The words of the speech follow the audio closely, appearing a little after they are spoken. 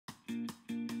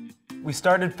We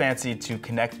started Fancy to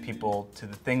connect people to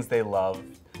the things they love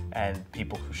and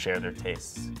people who share their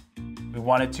tastes. We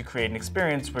wanted to create an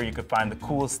experience where you could find the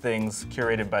coolest things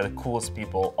curated by the coolest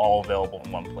people, all available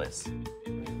in one place.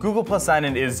 Google+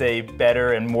 Sign-In is a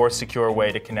better and more secure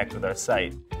way to connect with our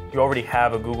site. You already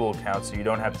have a Google account, so you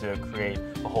don't have to create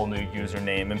a whole new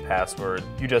username and password.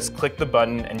 You just click the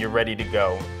button and you're ready to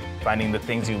go, finding the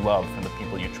things you love from the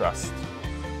people you trust.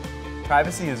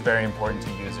 Privacy is very important to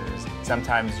users.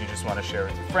 Sometimes you just want to share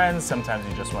with your friends, sometimes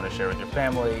you just want to share with your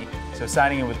family. So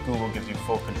signing in with Google gives you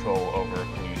full control over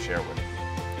who you share with.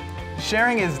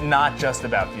 Sharing is not just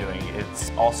about viewing, it's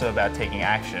also about taking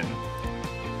action.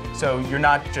 So you're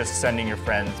not just sending your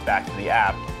friends back to the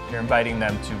app, you're inviting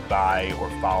them to buy or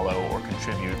follow or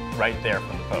contribute right there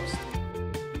from the post.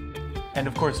 And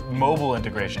of course, mobile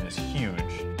integration is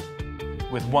huge.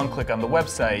 With one click on the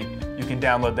website, you can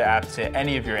download the app to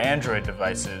any of your Android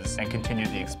devices and continue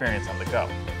the experience on the go.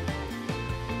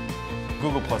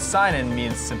 Google+ Sign-In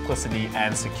means simplicity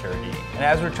and security. And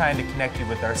as we're trying to connect you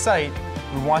with our site,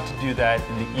 we want to do that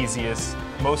in the easiest,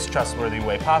 most trustworthy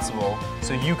way possible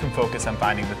so you can focus on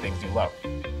finding the things you love.